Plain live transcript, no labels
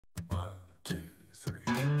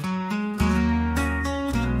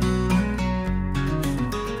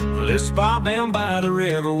This spot down by the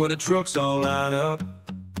river where the trucks all line up.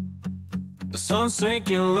 The sun's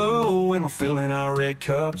sinking low and we're filling our red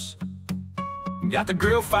cups. Got the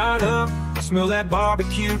grill fired up, smell that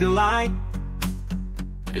barbecue delight.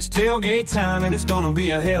 It's tailgate time and it's gonna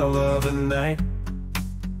be a hell of a night.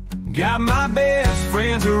 Got my best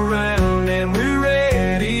friends around and we're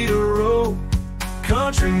ready to roll.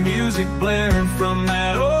 Country music blaring from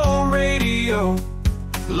that old radio.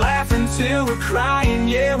 Laughing till we're crying,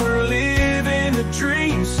 yeah, we're living a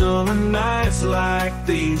dream. Summer nights like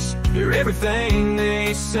these, you're everything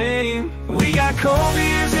they seem. We got cold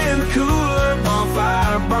beers in the cooler,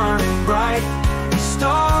 bonfire burning bright.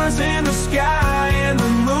 Stars in the sky and the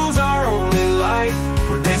moon's our only light.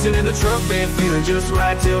 We're dancing in the truck bed, feeling just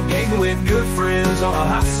right, tailgating with good friends on a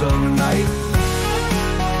hot summer night.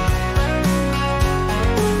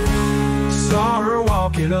 Saw her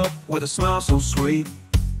walking up with a smile so sweet.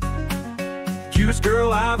 Cutest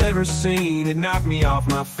girl I've ever seen, it knocked me off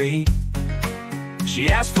my feet. She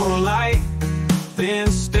asked for a light, then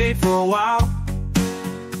stayed for a while.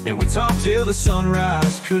 And we talked till the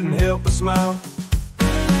sunrise, couldn't help but smile.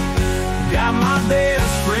 Got my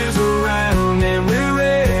best friends around and we're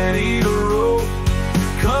ready to roll.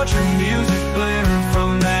 Country music blaring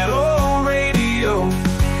from that old radio.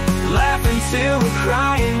 Laughing till we're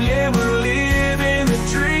crying, yeah, we're living the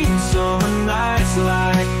dream. Summer nights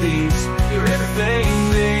like these, you're everything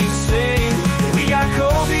they seem. We got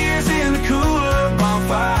cold beers in the cooler,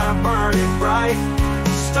 bonfire burning bright.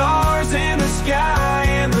 Stars in the sky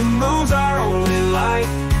and the moon's our only light.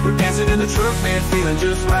 We're dancing in the truck bed, feeling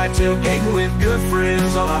just right, tailgating with good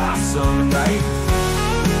friends on a hot summer night.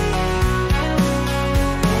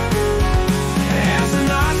 As the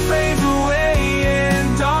night fades away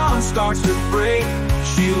and dawn starts to break,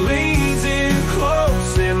 she leans in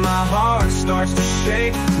close and my heart starts to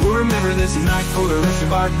shake. We'll remember this night for the rest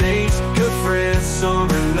of our days. Good friends,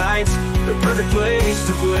 summer nights, the perfect place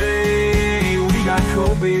to play. We got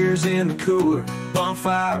cold beers in the cooler,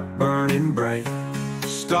 bonfire burning bright.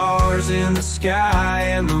 Stars in the sky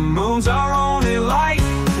and the moon's our only light.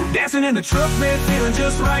 We're dancing in the truck bed, feeling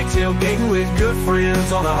just right, tailgating with good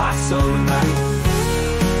friends on a hot summer night.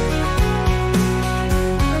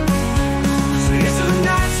 So here's to the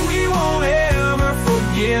nights we won't ever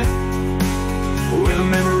forget, where the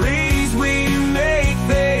memories we make,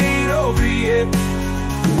 they ain't over yet.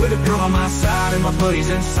 With a girl on my side and my buddies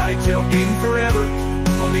in sight, tailgating forever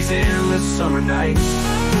on these endless summer nights.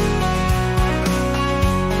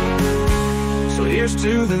 So here's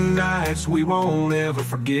to the nights we won't ever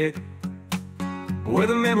forget, where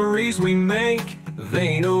the memories we make, they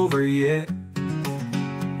ain't over yet.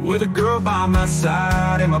 With a girl by my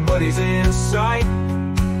side and my buddies in sight,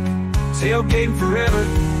 tailgating forever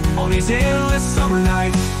on these endless summer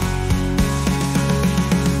nights.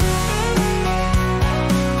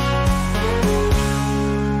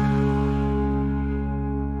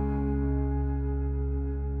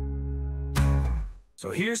 So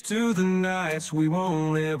here's to the nights we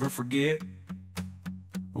won't ever forget,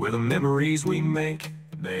 where the memories we make,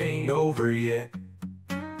 they ain't over yet.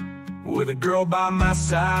 With a girl by my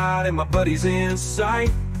side and my buddies in sight,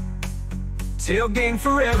 tailgating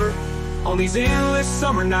forever on these endless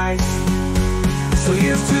summer nights. So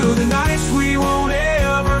here's to the nights we won't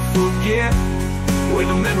ever forget, where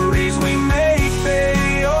the memories we make, they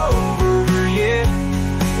ain't over yet.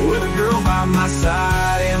 With a girl by my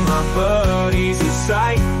side and my buddies in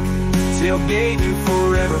sight, tailgating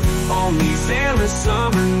forever on these endless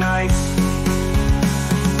summer nights.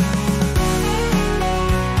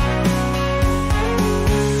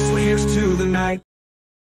 So here's to the night